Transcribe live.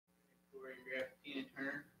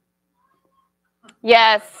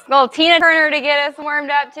Yes, little Tina Turner to get us warmed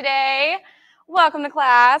up today. Welcome to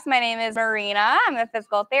class. My name is Marina. I'm a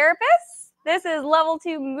physical therapist. This is level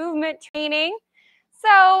 2 movement training.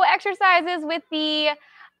 So exercises with the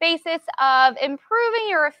basis of improving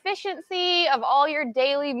your efficiency of all your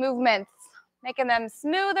daily movements, making them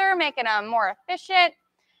smoother, making them more efficient,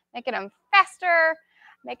 making them faster,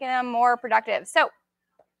 making them more productive. So,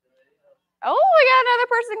 oh, we got another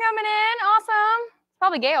person coming in. Awesome. It's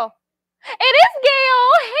probably Gail. It is Gail.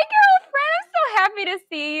 Hey, girlfriend. I'm so happy to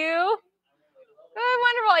see you. Good,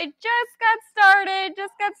 wonderful. I just got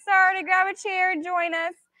started. Grab a chair and join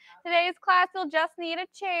us. Today's class will just need a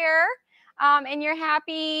chair and your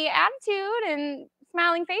happy attitude and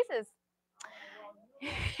smiling faces.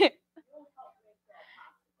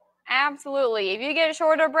 Absolutely. If you get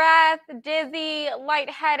short of breath, dizzy,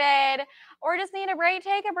 lightheaded, or just need a break,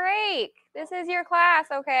 take a break. This is your class,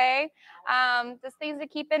 okay? Just things to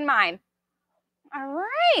keep in mind. All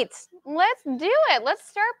right, let's do it. Let's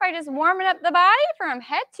start by just warming up the body from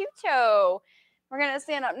head to toe. We're going to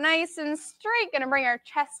stand up nice and straight. Going to bring our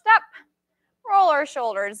chest up, roll our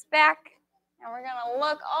shoulders back, and we're going to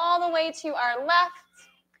look all the way to our left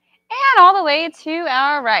and all the way to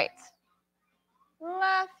our right.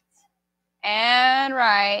 Left and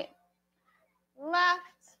right. Left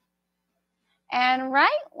and right.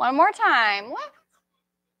 One more time. Left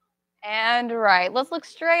and right. Let's look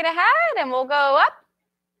straight ahead, and we'll go up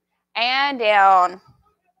and down.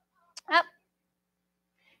 Up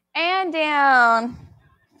and down.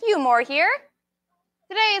 A few more here.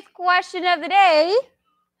 Today's question of the day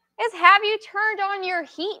is, have you turned on your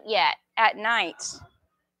heat yet at night?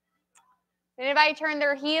 Anybody turn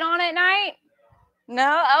their heat on at night?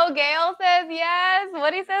 No? Oh, Gail says yes.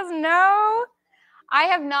 Woody says no. I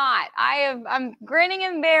have not. I'm grinning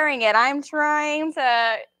and bearing it. I'm trying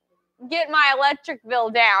to get my electric bill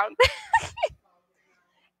down.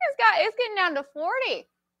 It's getting down to 40.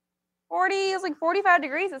 40 is like 45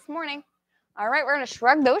 degrees this morning. All right, we're going to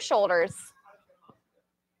shrug those shoulders.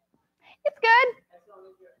 It's good.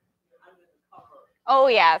 Oh,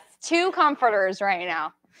 yes. 2 comforters right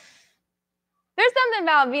now. There's something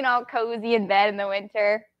about being all cozy in bed in the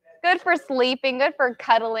winter. Good for sleeping, good for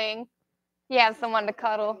cuddling. You have someone to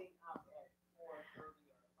cuddle.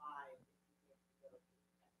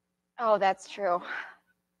 Oh, that's true.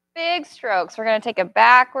 Big strokes. We're going to take a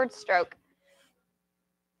backward stroke.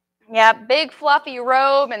 Yeah, big fluffy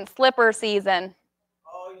robe and slipper season.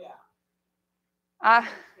 Oh, yeah.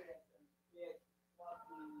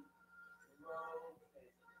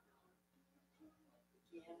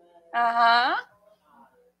 Uh-huh.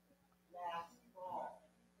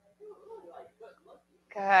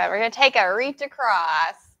 Good. We're going to take a reach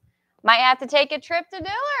across. Might have to take a trip to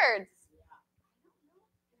Dillard's.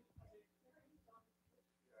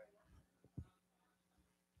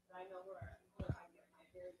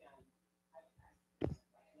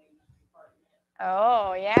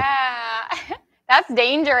 Oh, yeah. That's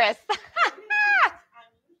dangerous.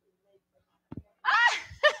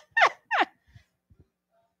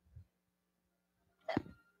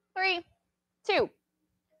 3, 2,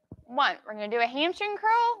 1. We're going to do a hamstring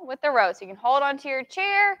curl with the row. So you can hold onto your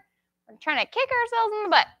chair. We're trying to kick ourselves in the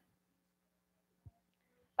butt.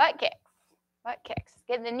 Butt kicks. Butt kicks.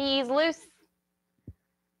 Get the knees loose.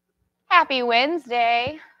 Happy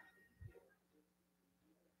Wednesday.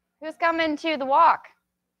 Who's coming to the walk?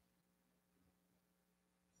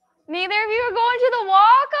 Neither of you are going to the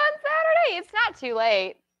walk on Saturday? It's not too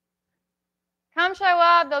late. Come show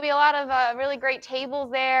up. There'll be a lot of really great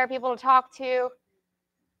tables there, people to talk to,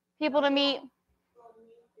 people to meet.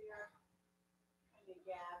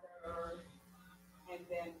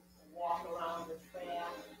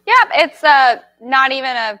 Yep, it's not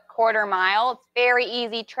even a quarter mile. It's very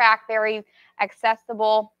easy track, very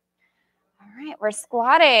accessible. All right, we're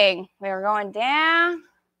squatting. We're going down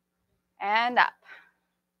and up.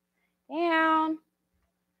 Down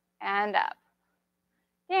and up.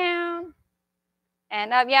 Down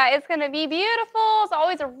and up. Yeah, it's going to be beautiful. It's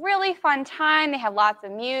always a really fun time. They have lots of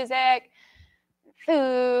music,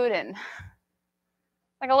 food, and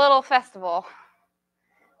like a little festival.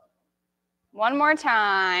 One more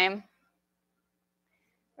time.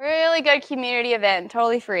 Really good community event,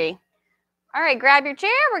 totally free. All right, grab your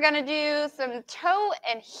chair. We're going to do some toe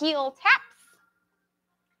and heel taps.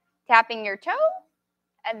 Tapping your toe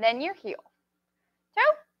and then your heel.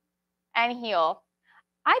 Toe and heel.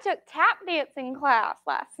 I took tap dancing class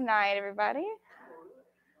last night, everybody.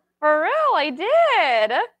 For real, I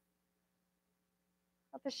did. I'll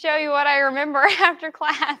have to show you what I remember after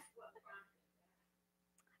class.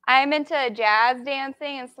 I'm into jazz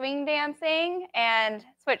dancing and swing dancing and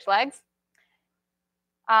switch legs.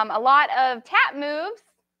 A lot of tap moves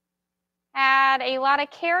had a lot of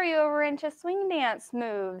carryover into swing dance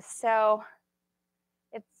moves. So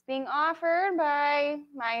it's being offered by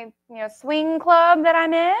my swing club that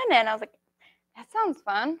I'm in. And I was like, that sounds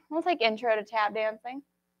fun. We'll take intro to tap dancing.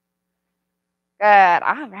 Good.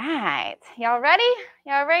 All right. Y'all ready?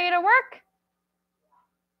 Y'all ready to work?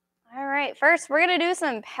 All right. First, we're going to do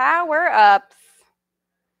some power-ups.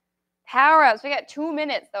 Power-ups. We got 2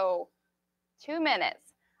 minutes, though. 2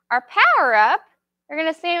 minutes. Our power-up, you're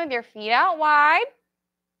going to stand with your feet out wide.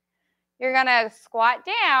 You're going to squat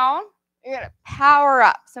down. You're going to power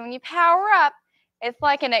up. So when you power up, it's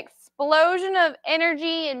like an explosion of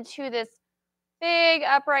energy into this big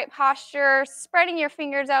upright posture, spreading your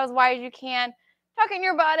fingers out as wide as you can, tucking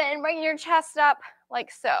your butt in, bringing your chest up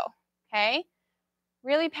like so, okay?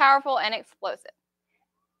 Really powerful and explosive.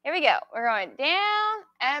 Here we go. We're going down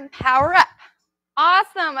and power up.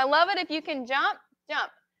 Awesome. I love it. If you can jump,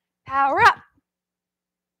 jump. Power up.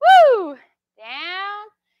 Woo! Down.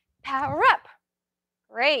 Power up.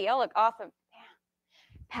 Great. Y'all look awesome. Down.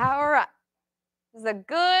 Power up. This is a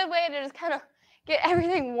good way to just kind of get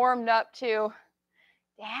everything warmed up too.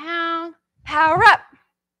 Down. Power up.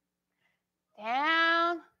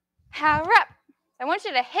 Down. Power up. I want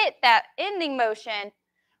you to hit that ending motion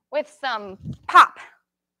with some pop.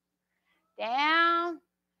 Down.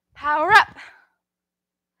 Power up.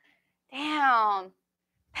 Down.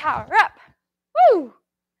 Power up. Woo!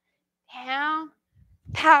 Down.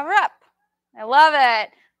 Power up. I love it.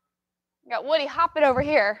 We got Woody hopping over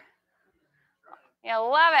here. I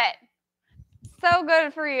love it. So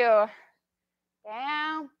good for you.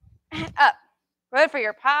 Down and up. Good for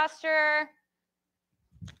your posture.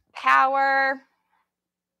 Power.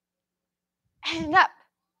 And up.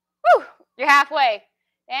 Woo! You're halfway.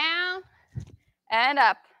 Down and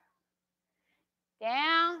up.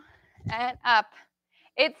 Down and up.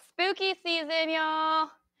 It's spooky season, y'all.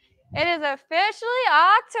 It is officially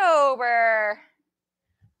October.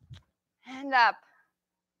 And up.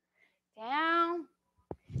 Down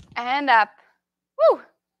and up. Woo!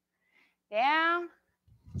 Down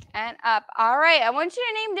and up. All right, I want you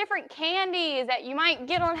to name different candies that you might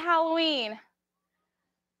get on Halloween.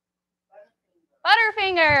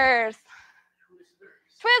 Butterfingers.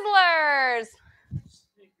 Twizzlers.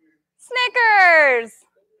 Snickers.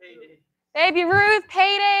 Baby Ruth.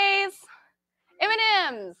 Paydays.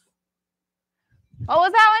 M&M's. What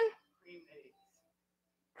was that one?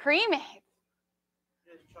 Cream eggs.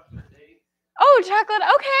 Oh, chocolate.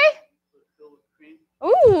 Okay.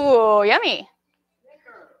 Ooh, yummy.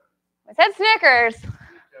 I said Snickers.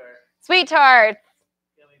 Sweet tarts.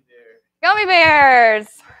 Gummy bears.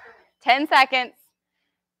 10 seconds.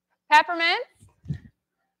 Peppermints.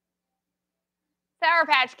 Sour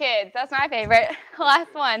Patch Kids. That's my favorite.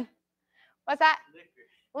 Last one. What's that?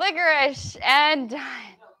 Licorice and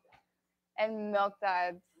Milk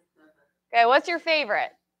Duds. Okay, what's your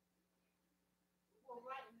favorite?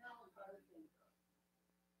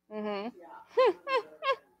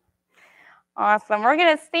 Awesome. We're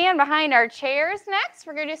going to stand behind our chairs next.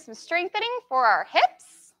 We're going to do some strengthening for our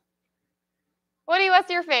hips. Woody, what's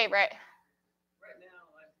your favorite? Right now,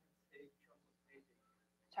 I like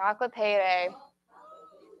chocolate payday.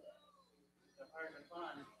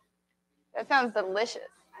 That sounds delicious.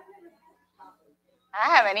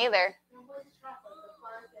 I haven't either.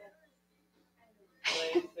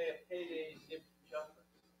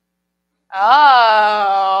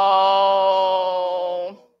 Oh,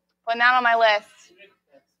 putting that on my list.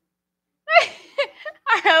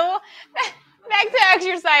 All right, well, back to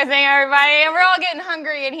exercising, everybody. We're all getting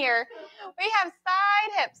hungry in here. We have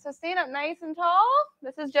side hips, so stand up nice and tall.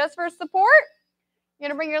 This is just for support. You're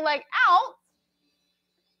going to bring your leg out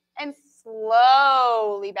and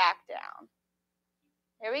slowly back down.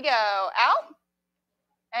 Here we go. Out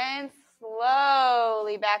and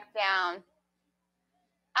slowly back down.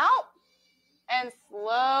 Out and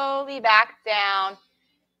slowly back down.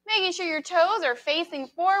 Making sure your toes are facing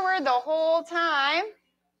forward the whole time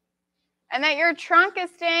and that your trunk is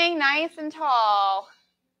staying nice and tall.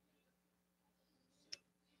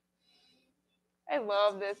 I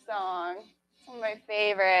love this song. It's one of my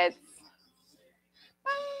favorites.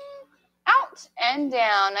 Out and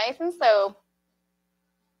down, nice and slow.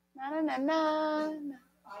 Na na na na.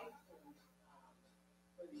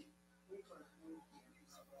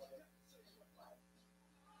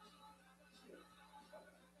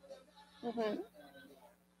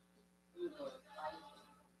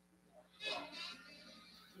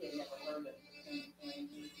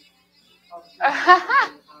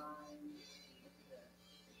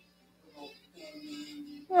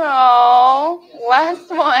 Oh, last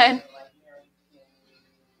one.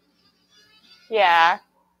 Yeah.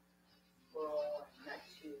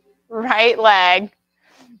 Right leg.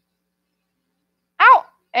 Out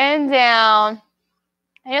and down.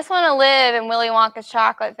 I just want to live in Willy Wonka's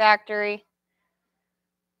chocolate factory.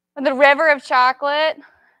 With the river of chocolate.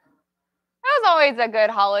 That was always a good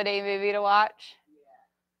holiday movie to watch.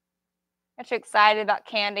 Got you excited about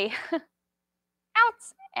candy. Out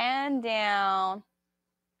and down.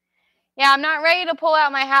 Yeah, I'm not ready to pull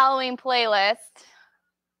out my Halloween playlist.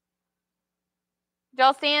 Did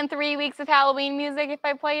y'all stand 3 weeks of Halloween music if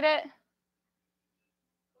I played it?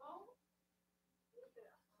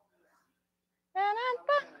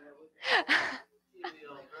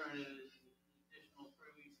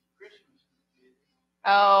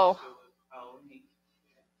 Oh.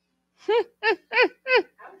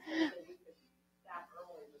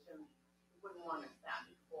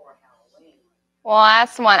 Well,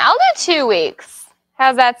 last one. I'll do 2 weeks.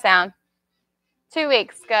 How's that sound? 2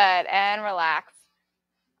 weeks. Good. And relax.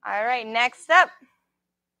 All right, next up.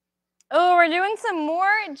 Oh, we're doing some more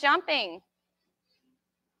jumping.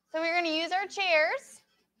 So we're going to use our chairs.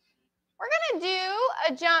 We're going to do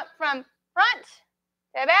a jump from front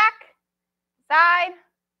to back, side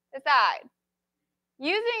to side,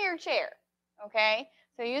 using your chair, okay?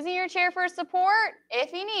 So using your chair for support,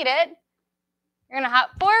 if you need it, you're going to hop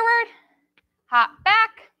forward, hop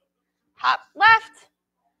back, hop left,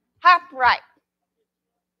 hop right.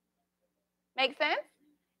 Make sense?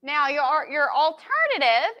 Now, your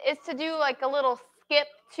alternative is to do like a little skip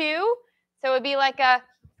too. So it would be like a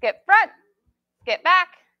skip front, skip back,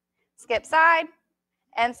 skip side,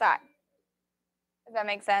 and side. Does that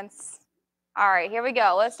make sense? All right, here we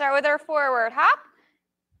go. Let's start with our forward hop.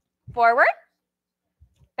 Forward,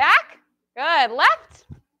 back, good, left,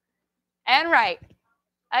 and right.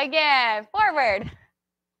 Again, forward,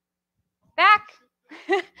 back,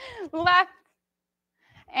 left,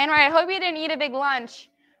 and right. I hope you didn't eat a big lunch.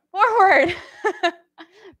 Forward,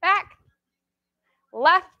 back,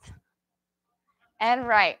 left, and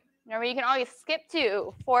right. Remember, you can always skip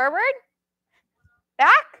to forward,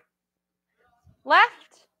 back,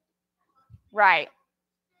 left, right.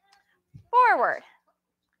 Forward,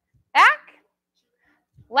 back,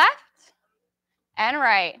 left, and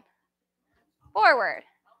right. Forward,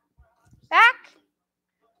 back,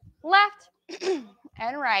 left,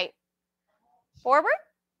 and right. Forward,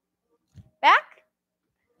 back,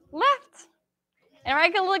 left, and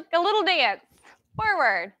right. A little dance.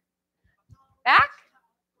 Forward, back,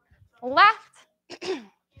 left,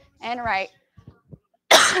 and right.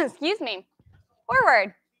 Excuse me.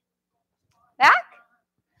 Forward, back,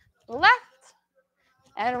 left,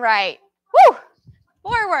 and right. Woo!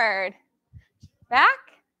 Forward, back,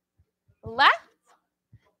 left,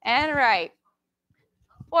 and right.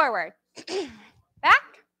 Forward, back,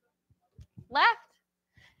 left,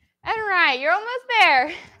 and right. You're almost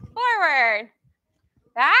there. Forward,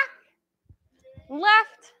 back,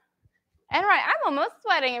 left, and right. I'm almost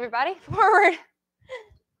sweating, everybody. Forward,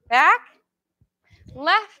 back,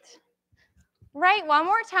 left, right. One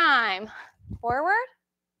more time. Forward,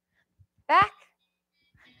 back,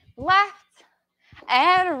 left,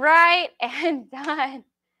 and right, and done.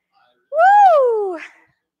 Woo!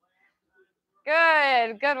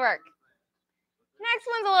 Good work. Next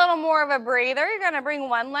one's a little more of a breather. You're going to bring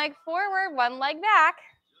one leg forward, one leg back.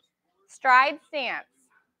 Stride stance.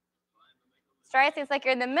 Stride stance like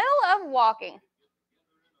you're in the middle of walking.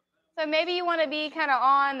 So maybe you want to be kind of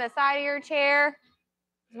on the side of your chair.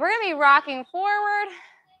 We're going to be rocking forward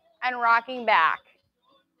and rocking back.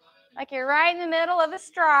 Like you're right in the middle of a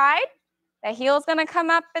stride. The heel's going to come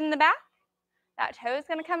up in the back. That toe's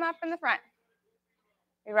going to come up in the front.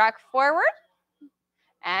 We rock forward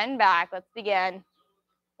and back. Let's begin.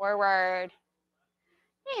 Forward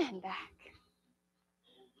and back.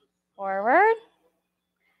 Forward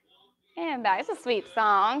and back. It's a sweet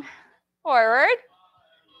song. Forward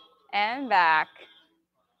and back.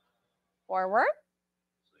 Forward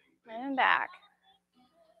and back.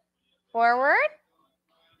 Forward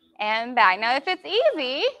and back. Now, if it's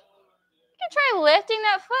easy, you can try lifting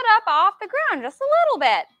that foot up off the ground just a little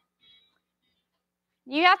bit.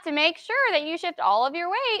 You have to make sure that you shift all of your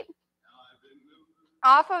weight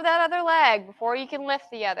off of that other leg before you can lift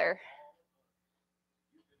the other.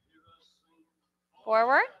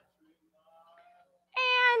 Forward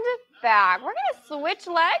and back. We're going to switch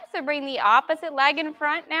legs, so bring the opposite leg in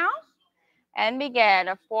front now and begin.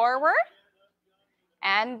 Forward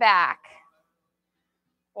and back.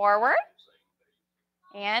 Forward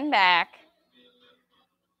and back.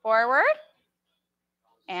 Forward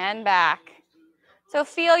and back. So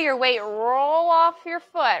feel your weight roll off your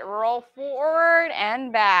foot. Roll forward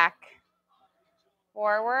and back.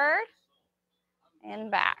 Forward and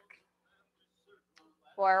back.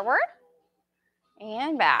 Forward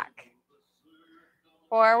and back.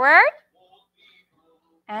 Forward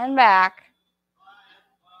and back.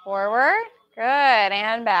 Forward. Good.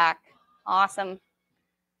 And back. Awesome.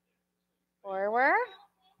 Forward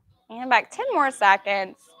and back. 10 more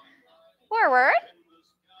seconds. Forward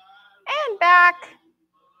and back.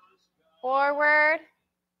 Forward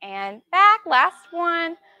and back. Last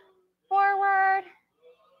one. Forward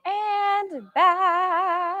and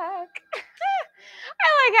back.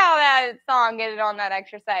 I like how that song get it on that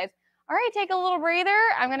exercise. All right, take a little breather.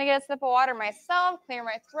 I'm going to get a sip of water myself, clear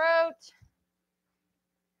my throat.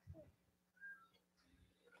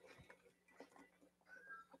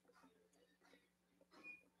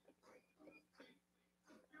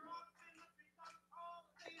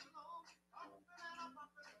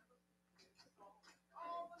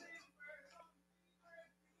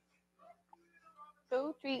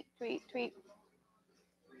 Go tweet, tweet, tweet.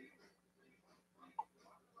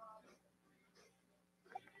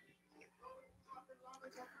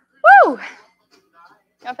 Woo!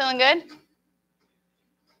 Y'all feeling good?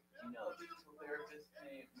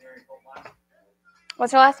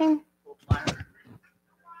 What's her last name?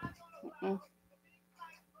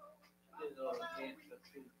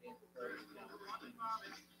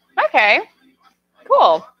 Okay,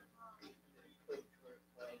 cool.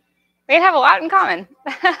 We have a lot in common.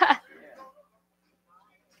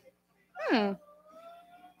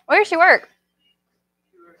 Where does she work?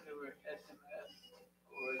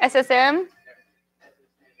 SSM?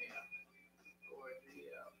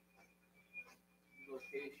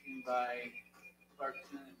 Location by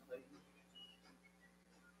Clarkson and Clayton.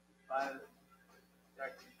 By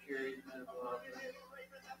Dr. Curie Medical Office.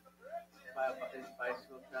 There's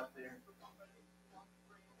bicycles out there.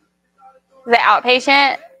 Is it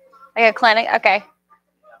outpatient? Like a clinic? Okay.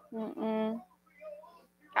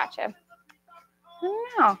 Gotcha. I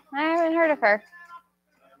don't know. I haven't heard of her.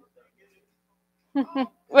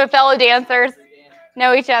 With fellow dancers.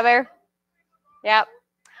 Know each other. Yep.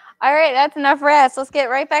 All right, that's enough rest. Let's get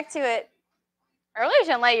right back to it. I really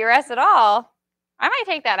shouldn't let you rest at all. I might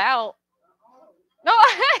take that out. No,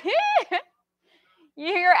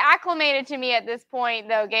 you're acclimated to me at this point,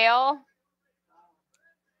 though, Gail.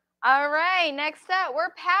 All right, next up,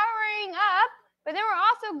 we're powering up, but then we're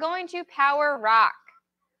also going to power rock.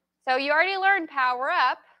 So you already learned power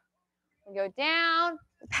up. We go down,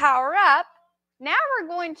 power up. Now we're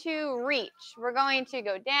going to reach. We're going to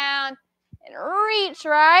go down and reach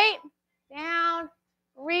right, down,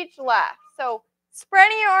 reach left. So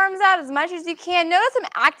spreading your arms out as much as you can. Notice I'm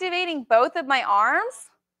activating both of my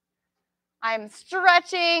arms. I'm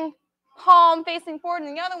stretching, palm facing forward,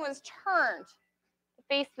 and the other one's turned to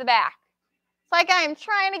face the back. It's like I'm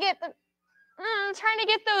trying to get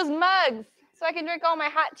those mugs so I can drink all my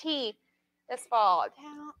hot tea this fall.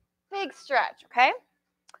 Down, big stretch, okay?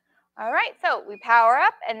 All right, so we power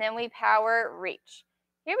up and then we power reach.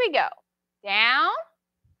 Here we go. Down,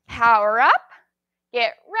 power up,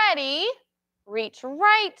 get ready, reach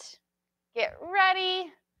right, get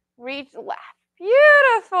ready, reach left.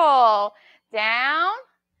 Beautiful. Down,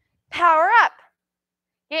 power up,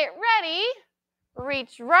 get ready,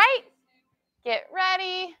 reach right, get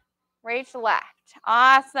ready, reach left.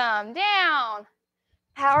 Awesome. Down,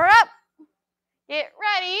 power up, get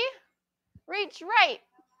ready, reach right,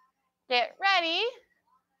 get ready,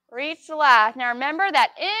 reach left. Now remember that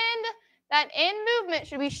end movement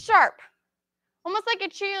should be sharp, almost like a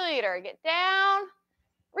cheerleader. Get down,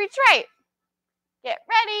 reach right, get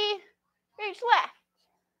ready, reach left.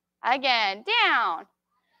 Again, down,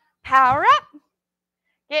 power up,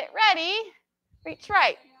 get ready, reach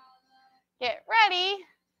right, get ready,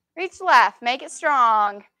 reach left. Make it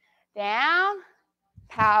strong. Down,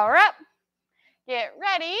 power up, get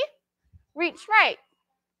ready, reach right,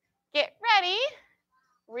 get ready,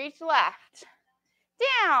 reach left.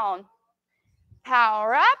 Down,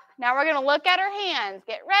 power up. Now we're going to look at our hands.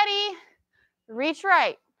 Get ready, reach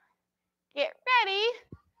right, get ready,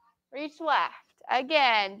 reach left.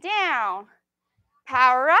 Again, down,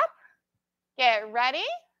 power up, get ready,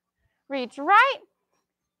 reach right,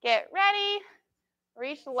 get ready,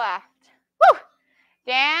 reach left. Woo!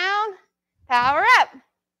 Down, power up,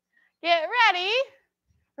 get ready,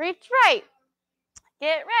 reach right,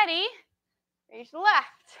 get ready, reach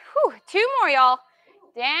left. Whew, 2 more, y'all.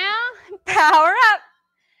 Down, power up,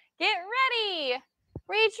 get ready,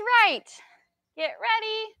 reach right, get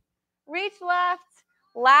ready, reach left.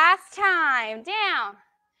 Last time. Down,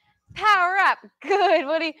 power up. Good,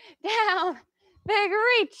 Woody. Down, big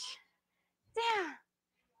reach, down,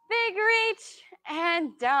 big reach,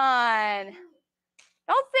 and done.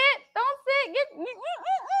 Don't sit, don't sit.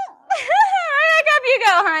 Right back up you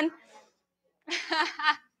go, hon.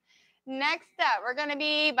 Next up, we're gonna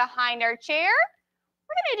be behind our chair.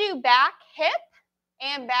 We're gonna do back hip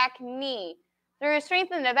and back knee. So we're gonna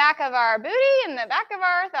strengthen the back of our booty and the back of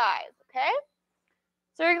our thighs, okay?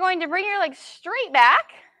 So you're going to bring your legs straight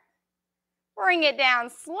back, bring it down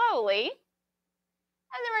slowly,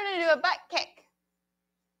 and then we're gonna do a butt kick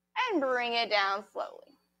and bring it down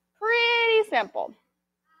slowly. Pretty simple.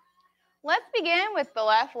 Let's begin with the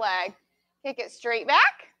left leg. Kick it straight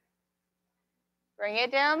back, bring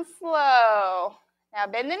it down slow. Now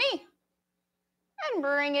bend the knee and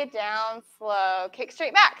bring it down slow. Kick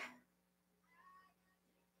straight back.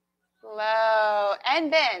 Slow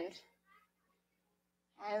and bend.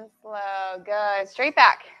 And slow. Good. Straight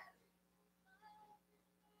back.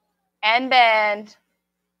 And bend.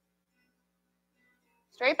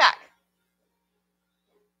 Straight back.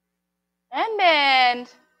 And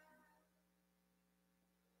bend.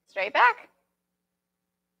 Straight back.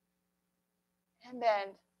 And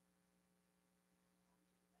bend.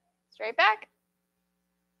 Straight back.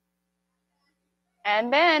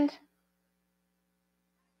 And bend.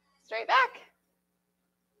 Straight back.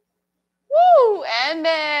 Woo! And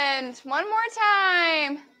bend. One more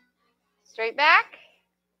time. Straight back.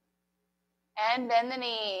 And bend the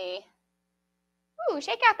knee. Woo!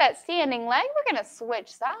 Shake out that standing leg. We're going to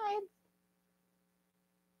switch sides.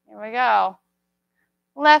 Here we go.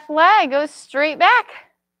 Left leg goes straight back.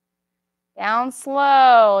 Down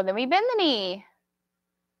slow. Then we bend the knee.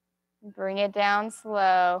 Bring it down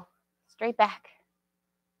slow. Straight back.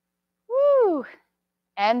 Woo!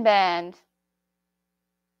 And bend.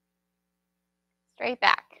 Straight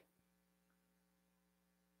back.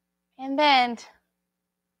 And bend.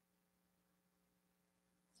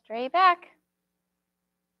 Straight back.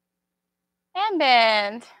 And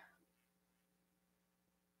bend.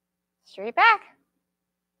 Straight back.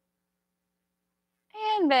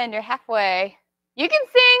 And bend. You're halfway. You can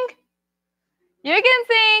sing. You can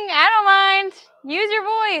sing. I don't mind. Use your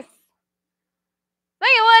voice.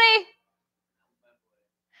 Sing it, Woody.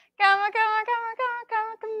 Come on, come on, come on, come on, come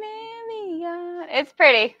on, chameleon. It's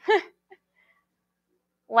pretty.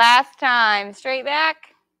 Last time. Straight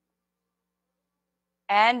back.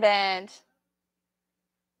 And bend.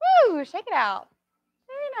 Woo! Shake it out.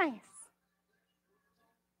 Very nice.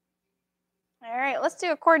 All right, let's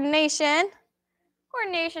do a coordination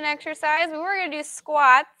exercise. We were going to do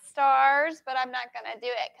squats, stars, but I'm not going to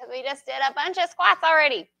do it because we just did a bunch of squats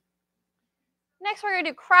already. Next, we're going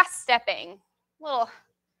to do cross stepping. A little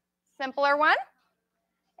simpler one.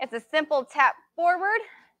 It's a simple tap forward,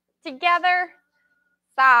 together,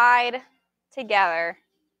 side, together.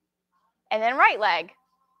 And then right leg,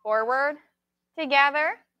 forward,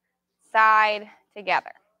 together, side,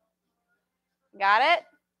 together. Got it?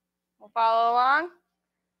 We'll follow along.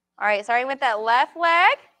 All right, starting with that left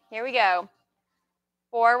leg. Here we go.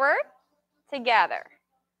 Forward, together,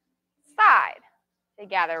 side,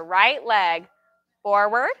 together. Right leg,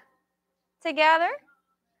 forward, together,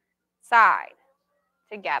 side,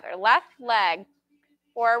 together. Left leg,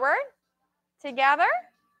 forward, together,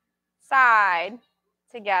 side,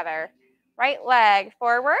 together. Right leg,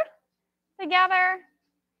 forward, together,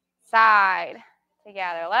 side,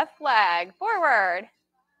 together. Left leg, forward,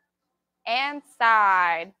 and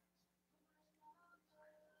side.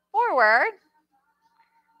 Forward,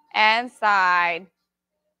 and side.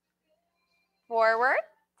 Forward,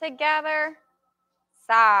 together,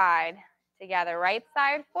 side, together. Right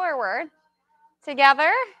side, forward,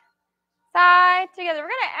 together, side, together. We're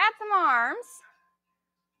going to add some arms.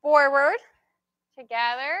 Forward,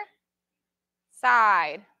 together,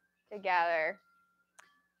 side, together.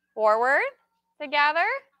 Forward, together,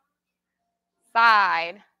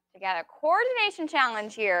 side, together. Coordination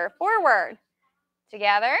challenge here. Forward,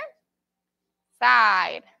 together,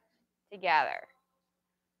 side, together.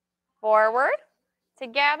 Forward,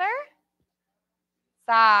 together,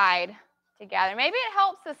 side, together. Maybe it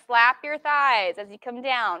helps to slap your thighs as you come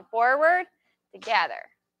down. Forward, together,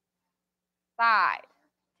 side,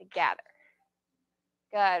 together.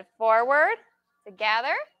 Good. Forward,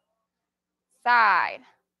 together, side,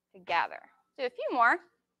 together. Do a few more.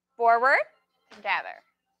 Forward, together,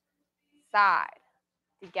 side,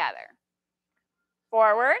 together.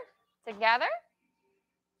 Forward, together,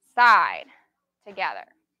 side, together.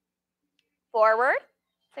 Forward,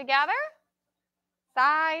 together,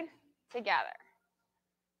 side, together.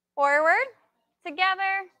 Forward,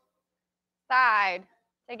 together, side,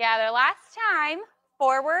 together. Last time.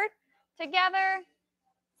 Forward, together,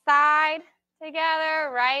 side,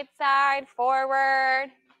 together, right side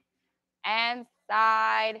forward, and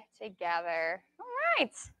side together. All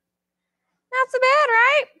right. Not so bad,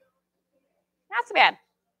 right? Not so bad.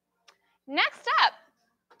 Next up,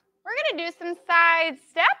 we're going to do some side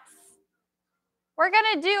steps. We're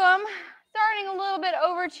going to do them starting a little bit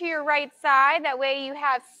over to your right side. That way you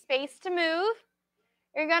have space to move.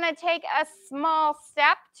 You're going to take a small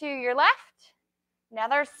step to your left,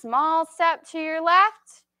 another small step to your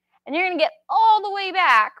left, and you're going to get all the way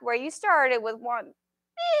back where you started with one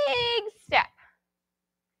big step.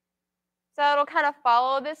 So it'll kind of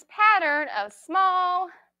follow this pattern of small,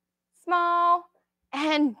 small,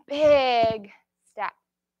 and big step,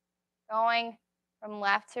 going from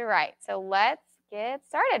left to right. So let's get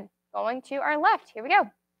started. Going to our left. Here we go.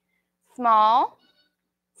 Small,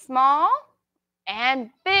 small, and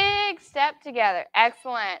big step together.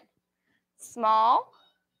 Excellent. Small,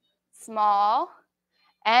 small,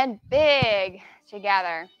 and big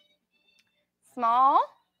together. Small,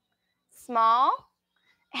 small,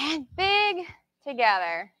 and big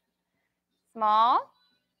together. Small,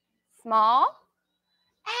 small,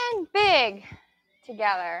 and big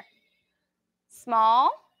together.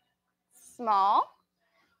 Small, small,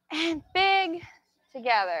 and big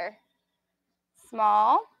together.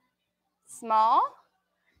 Small, small,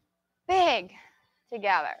 big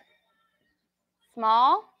together.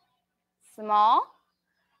 Small, small,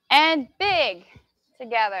 and big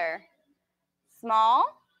together. Small,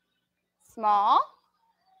 small,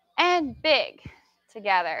 and big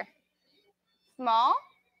together. Small,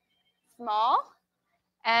 small,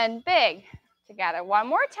 and big together. One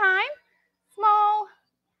more time. Small,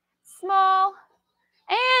 small,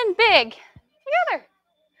 and big together.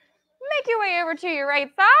 Make your way over to your right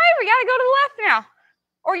side. We got to go to the left now.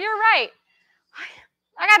 Or your right.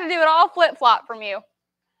 I got to do it all flip-flop from you.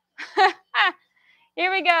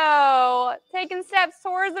 Here we go. Taking steps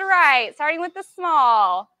towards the right, starting with the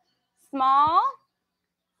small. Small,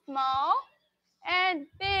 small, and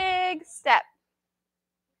big step.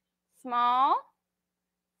 Small,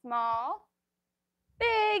 small,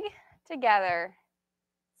 big together.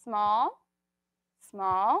 Small,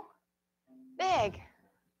 small, big.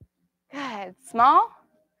 Good. Small,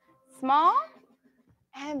 small,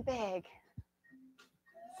 and big.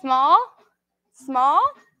 Small, small,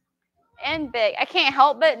 and big. I can't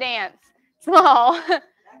help but dance. Small,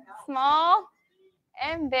 small,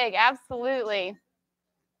 and big. Absolutely.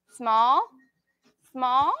 Small,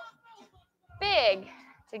 small, big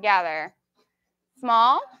together.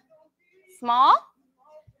 Small, small,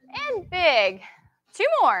 and big. Two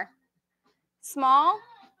more. Small,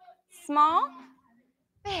 small,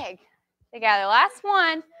 big together. Last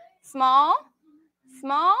one. Small,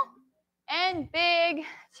 small, and big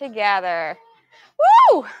together.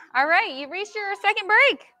 Woo! All right, you reached your second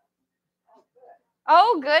break.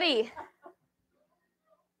 Oh, goody.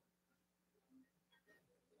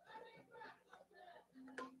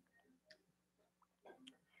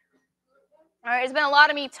 All right, it's been a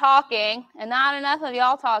lot of me talking and not enough of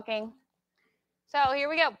y'all talking. So here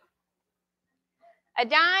we go. A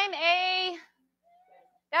dime a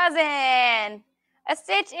dozen. A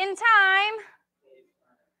stitch in time.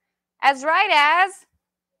 As right as.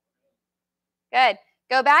 Good.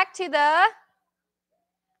 Go back to the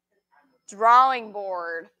drawing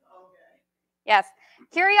board. Yes.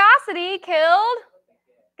 Curiosity killed.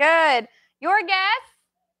 Good. Your guess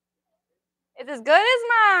is as good as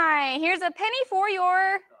mine. Here's a penny for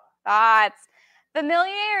your thoughts.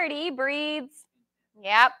 Familiarity breeds.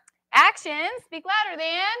 Yep. Actions speak louder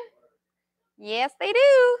than. Yes, they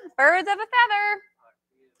do. Birds of a feather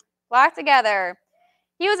flock together.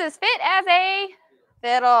 He was as fit as a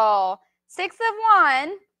fiddle. 6 of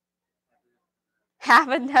one, half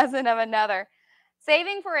a dozen of another.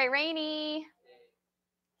 Saving for a rainy,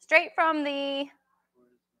 straight from the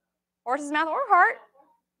horse's mouth or heart.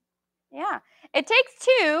 Yeah. It takes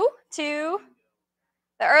two to.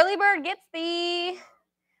 The early bird gets the.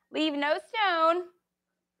 Leave no stone.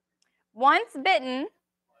 Once bitten,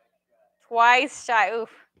 twice shy. Oof.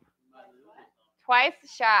 Twice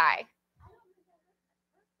shy.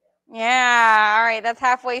 Yeah, all right, that's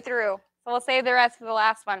halfway through. So we'll save the rest for the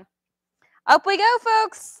last one. Up we go,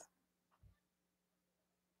 folks.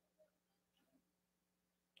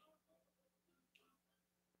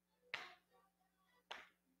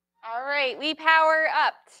 All right, we power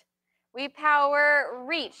upped. We power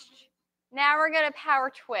reached. Now we're going to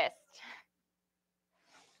power twist.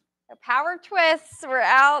 So power twists, we're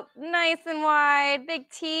out nice and wide, big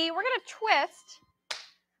T. We're going to twist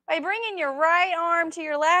by bringing your right arm to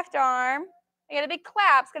your left arm. You get a big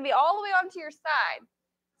clap. It's going to be all the way onto your side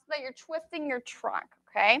so that you're twisting your trunk,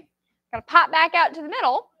 okay? Gonna pop back out to the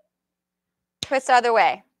middle. Twist the other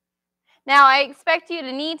way. Now, I expect you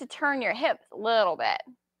to need to turn your hips a little bit,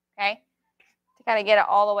 okay, to kind of get it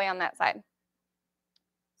all the way on that side.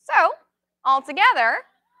 So, all together,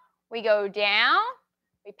 we go down,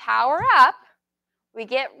 we power up, we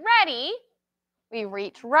get ready, we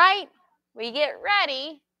reach right, we get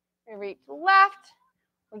ready, we reach left,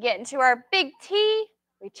 we get into our big T,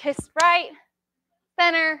 we twist right,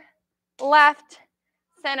 center, left,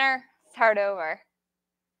 center, start over.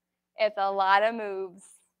 It's a lot of moves,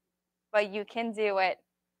 but you can do it.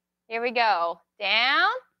 Here we go. Down,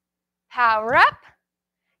 power up,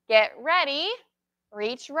 get ready,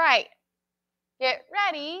 reach right, get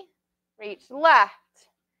ready, reach left.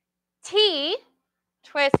 T,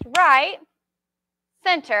 twist right,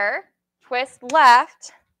 center, twist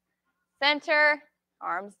left, center,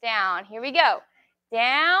 arms down. Here we go.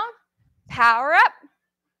 Down, power up,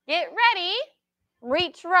 get ready,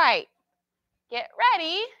 reach right, get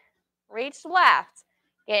ready, reach left.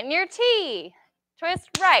 Get in your T, twist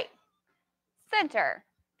right, center,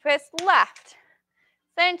 twist left,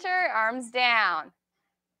 center, arms down.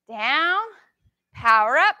 Down,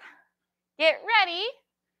 power up, get ready,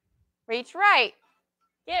 reach right,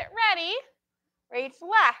 get ready, reach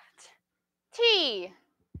left. T,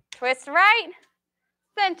 twist right,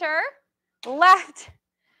 center, left,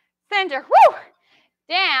 center. Woo!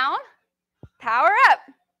 Down, power up,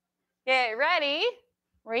 get ready,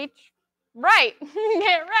 reach right,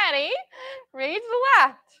 get ready, reach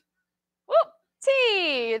left. Whoop!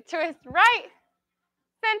 T, twist right,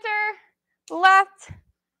 center, left,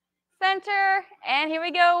 center, and here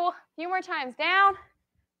we go. A few more times. Down,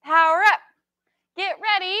 power up, get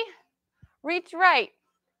ready, reach right,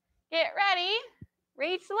 get ready,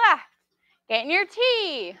 reach left. Get in your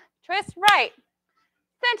T, twist right,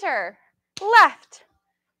 center, left,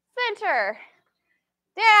 center,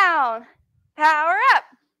 down, power up,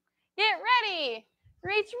 get ready,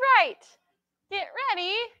 reach right, get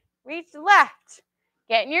ready, reach left.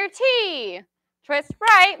 Get in your T, twist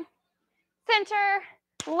right, center,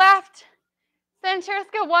 left, center.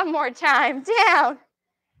 Let's go one more time. Down,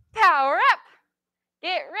 power up,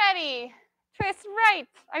 get ready, twist right,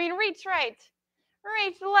 reach right,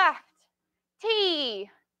 reach left. T,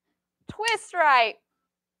 twist right,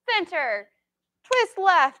 center, twist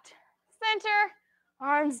left, center,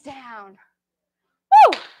 arms down.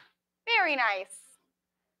 Woo! Very nice.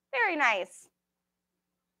 Very nice.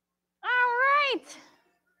 All right.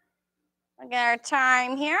 Look at our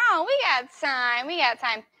time here. Oh, we got time. We got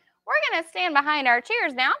time. We're going to stand behind our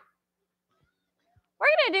chairs now. We're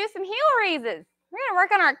going to do some heel raises. We're going to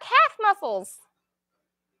work on our calf muscles.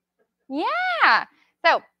 Yeah.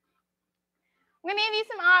 So, I'm going to give you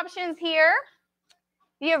some options here.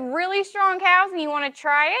 If you have really strong calves and you want to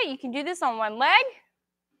try it, you can do this on one leg,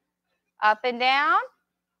 up and down,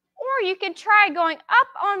 or you can try going up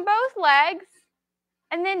on both legs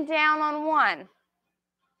and then down on one.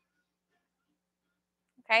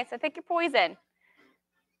 Okay, so pick your poison.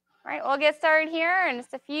 All right, we'll get started here in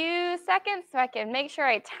just a few seconds so I can make sure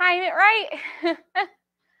I time it right.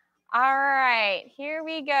 All right, here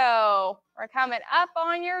we go. We're coming up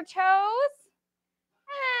on your toes.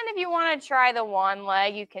 And if you want to try the one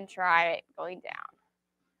leg, you can try it going down.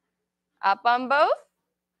 Up on both.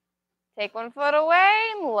 Take one foot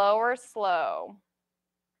away and lower slow.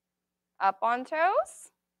 Up on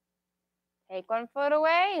toes. Take one foot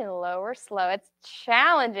away and lower slow. It's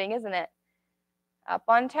challenging, isn't it? Up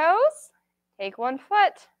on toes. Take 1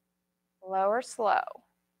 foot. Lower slow.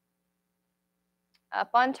 Up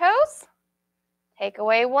on toes. Take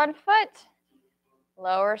away 1 foot.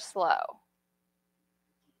 Lower slow.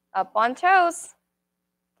 Up on toes.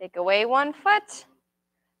 Take away 1 foot.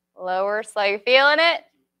 Lower slow. You feeling it?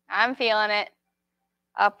 I'm feeling it.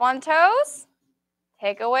 Up on toes.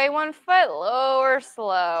 Take away 1 foot. Lower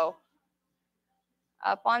slow.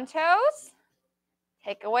 Up on toes.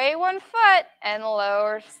 Take away 1 foot and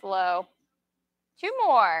lower slow. 2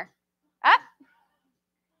 more. Up.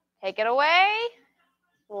 Take it away.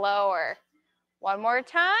 Lower. 1 more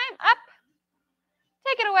time. Up.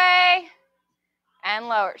 Take it away. And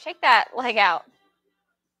lower. Shake that leg out.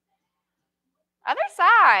 Other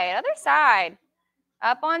side. Other side.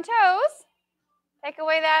 Up on toes. Take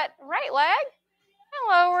away that right leg. And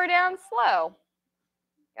lower down slow.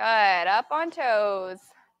 Good. Up on toes.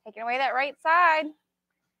 Taking away that right side.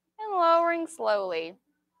 And lowering slowly.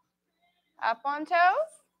 Up on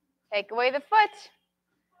toes. Take away the foot.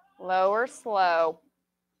 Lower slow.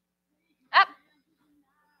 Up.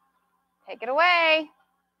 Take it away.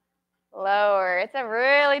 Lower. It's a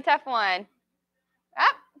really tough one.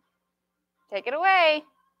 Up. Take it away.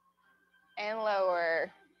 And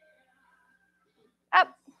lower.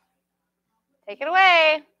 Up. Take it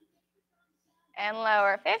away. And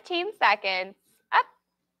lower. 15 seconds. Up.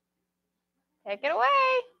 Take it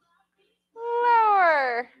away.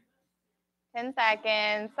 Lower. 10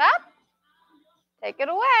 seconds. Up. Take it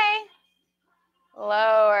away.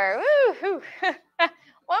 Lower. Woo-hoo.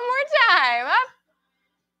 One more time. Up.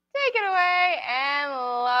 Take it away and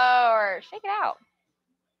lower. Shake it out.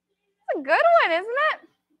 That's a good one, isn't it?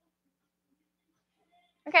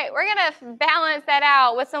 Okay, we're going to balance that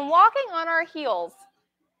out with some walking on our heels.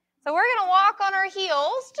 So we're going to walk on our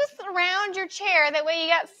heels just around your chair. That way you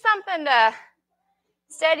got something to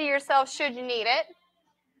steady yourself should you need it.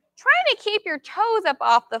 Trying to keep your toes up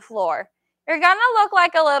off the floor. You're going to look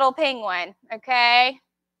like a little penguin, okay?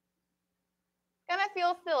 Gonna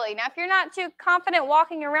feel silly. Now, if you're not too confident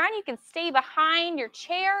walking around, you can stay behind your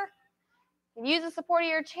chair. You can use the support of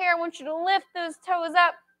your chair. I want you to lift those toes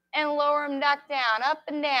up and lower them back down, up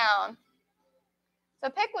and down. So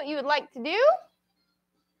pick what you would like to do.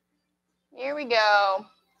 Here we go.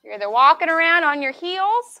 You're either walking around on your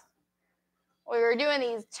heels, or you're doing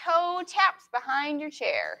these toe taps behind your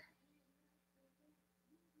chair.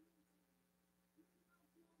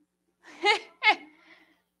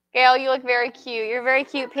 Gail, you look very cute. You're a very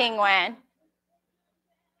cute penguin.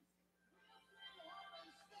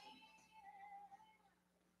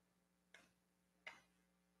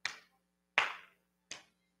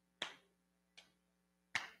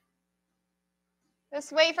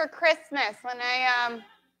 Just wait for Christmas when I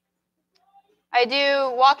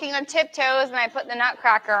do walking on tiptoes and I put the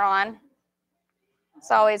nutcracker on.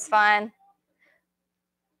 It's always fun.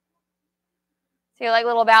 So you're like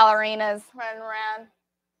little ballerinas running around.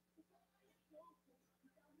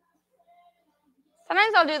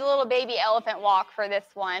 Sometimes I'll do the little baby elephant walk for this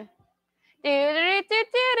one. Do do do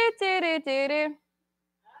do do do do do do.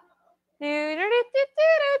 Do do do do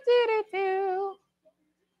do do do.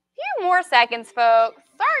 Few more seconds, folks.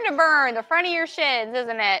 Starting to burn the front of your shins,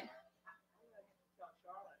 isn't it?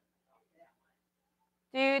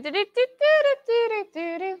 Do do do do do do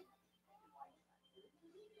do do.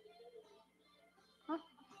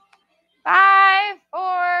 5,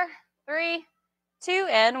 4, 3, 2,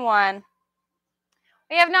 and 1.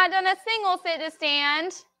 We have not done a single sit to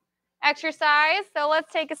stand exercise, so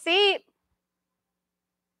let's take a seat.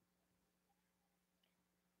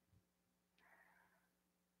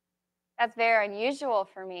 That's very unusual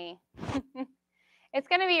for me. It's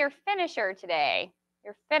going to be your finisher today.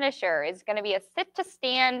 Your finisher is going to be a sit to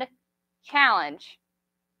stand challenge.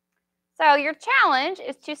 So your challenge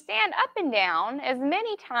is to stand up and down as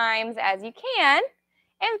many times as you can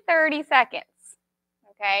in 30 seconds.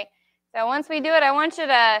 Okay? So once we do it, I want you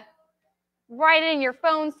to write it in your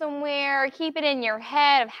phone somewhere, keep it in your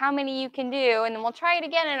head of how many you can do, and then we'll try it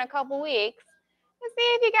again in a couple weeks to see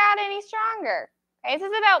if you got any stronger. Okay, this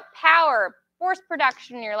is about power, force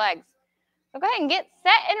production in your legs. So go ahead and get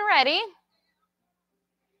set and ready.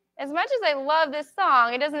 As much as I love this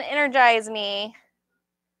song, it doesn't energize me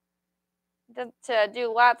to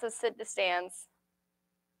do lots of sit to stands.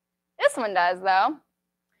 This one does, though.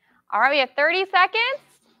 All right, we have 30 seconds.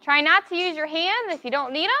 Try not to use your hands if you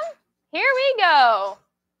don't need them. Here we go.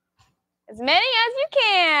 As many as you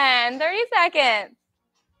can. 30 seconds.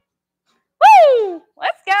 Woo!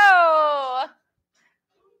 Let's go.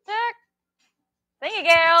 Jerk. Sing it,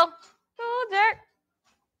 Gail. Cool jerk.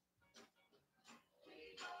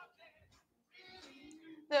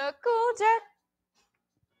 The cool jerk.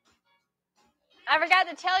 I forgot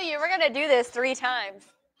to tell you, we're going to do this 3 times.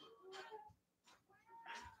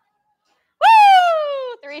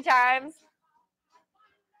 Woo! 3 times.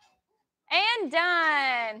 And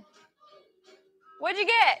done. What'd you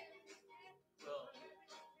get?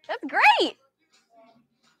 That's great.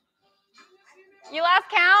 You lost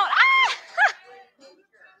count? Ah!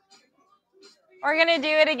 We're going to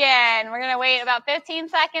do it again. We're going to wait about 15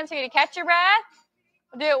 seconds for you to catch your breath.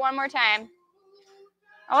 We'll do it one more time.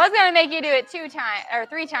 I was going to make you do it 2 times or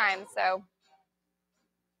 3 times, so.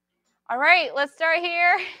 All right, let's start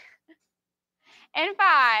here. In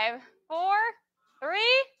 5, 4, 3,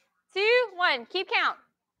 2, 1. Keep count.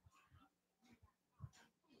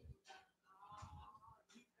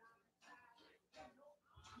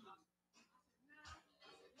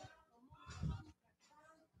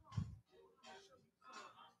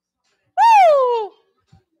 Woo!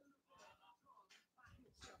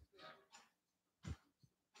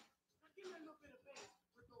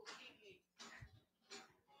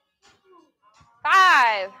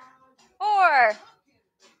 Five, 4,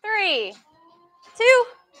 3, 2,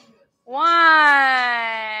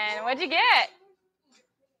 1. What'd you get?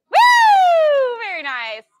 Woo! Very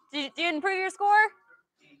nice. Did you improve your score?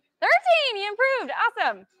 13, you improved.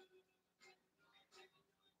 Awesome.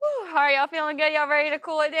 Whew. All right, y'all feeling good? Y'all ready to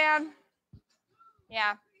cool it down?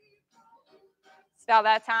 Yeah. It's about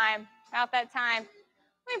that time. About that time.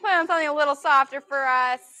 Let me put on something a little softer for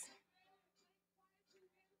us.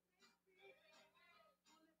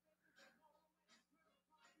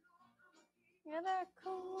 You're the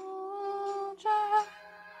cool child.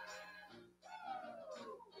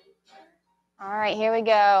 All right, here we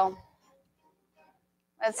go.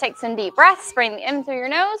 Let's take some deep breaths. Bring them in through your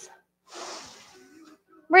nose.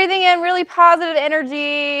 Breathing in really positive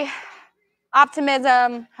energy,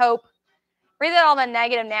 optimism, hope. Breathe out all the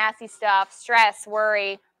negative, nasty stuff, stress,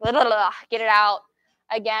 worry. Blah, blah, blah. Get it out.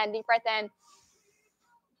 Again, deep breath in.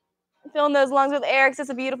 Filling those lungs with air because it's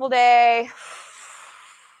a beautiful day.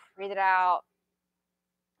 Breathe it out.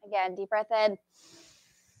 Again, deep breath in.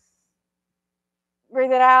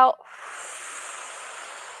 Breathe it out.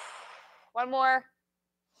 One more.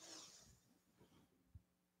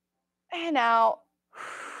 And out.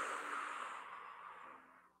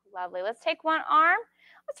 Lovely. Let's take one arm.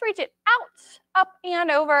 Let's reach it out, up, and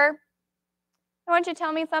over. I want you to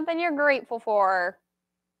tell me something you're grateful for.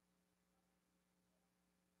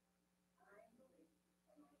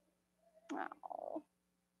 Oh,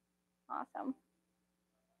 awesome.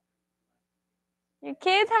 Your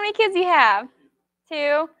kids, how many kids do you have?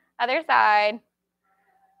 2. Other side.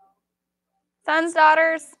 Sons,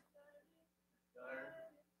 daughters?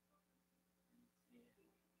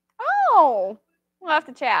 Oh, we'll have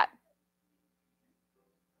to chat.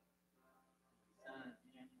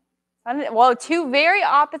 Well, 2 very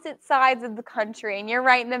opposite sides of the country, and you're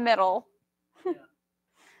right in the middle.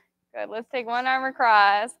 Good. Let's take one arm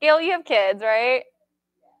across. Gail, you have kids, right?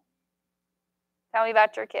 Tell me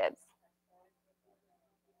about your kids.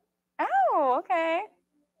 Oh, okay.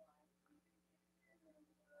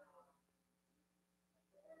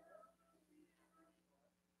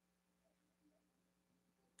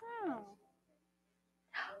 Oh.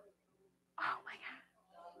 Oh my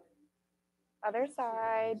God. Other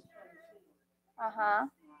side. Uh-huh.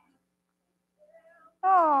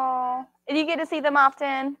 Oh. Do you get to see them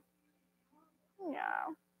often?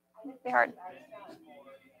 No. It'd be hard.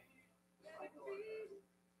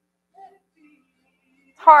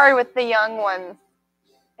 It's hard with the young ones,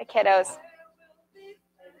 the kiddos.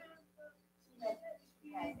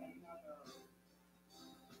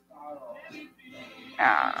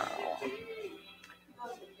 Oh.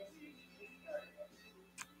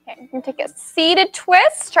 Okay, you can take a seated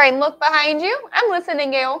twist. Try and look behind you. I'm listening,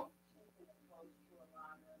 Gail.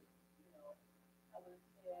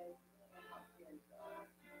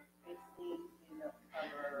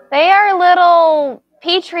 They are little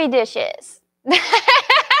petri dishes.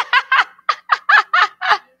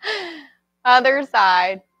 Other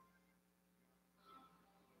side.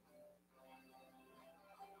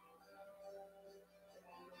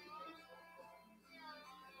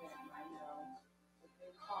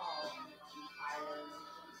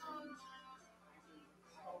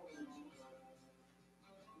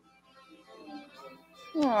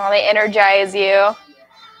 Oh, they energize you.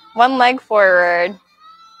 One leg forward.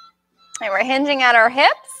 And we're hinging at our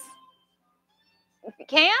hips. If you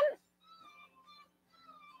can,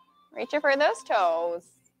 reach for those toes.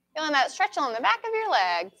 Feeling that stretch on the back of your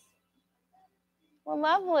legs. Well,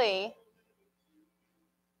 lovely.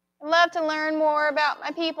 I'd love to learn more about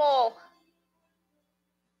my people.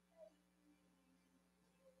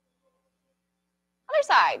 Other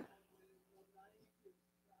side.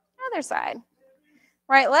 Other side.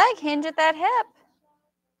 Right leg, hinge at that hip.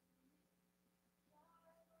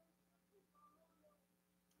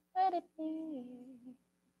 Let it be.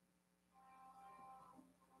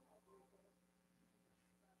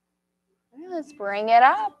 Let's bring it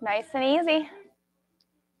up, nice and easy.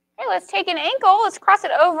 Okay, let's take an ankle. Let's cross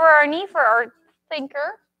it over our knee for our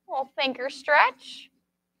thinker. A little thinker stretch.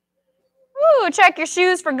 Ooh, check your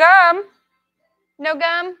shoes for gum. No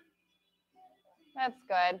gum? That's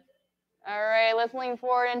good. All right, let's lean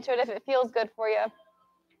forward into it if it feels good for you.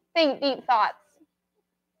 Think deep thoughts.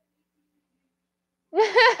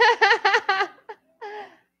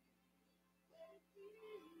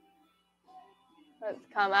 Let's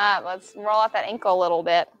come up. Let's roll out that ankle a little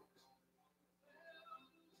bit.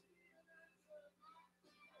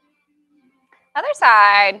 Other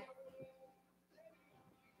side.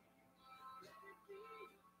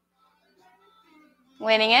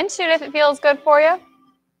 Leaning into it if it feels good for you.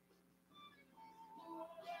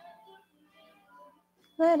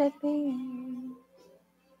 Let it be.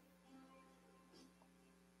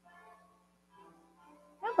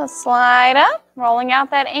 Let's slide up, rolling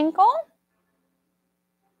out that ankle.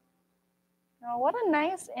 Oh, what a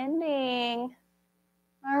nice ending.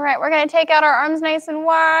 All right, we're going to take out our arms nice and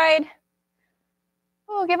wide.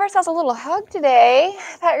 Oh, give ourselves a little hug today.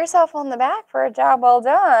 Pat yourself on the back for a job well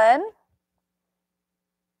done.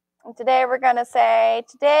 And today we're going to say,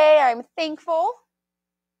 today I'm thankful.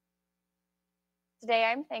 Today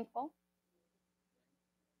I'm thankful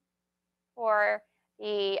for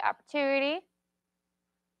the opportunity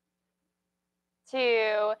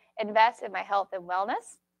to invest in my health and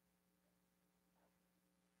wellness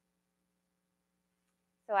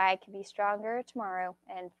so I can be stronger tomorrow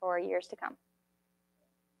and for years to come.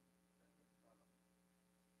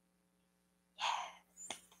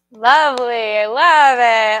 Yes. Lovely. I love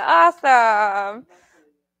it. Awesome.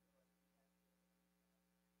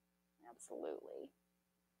 Absolutely.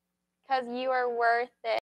 Because you are worth it.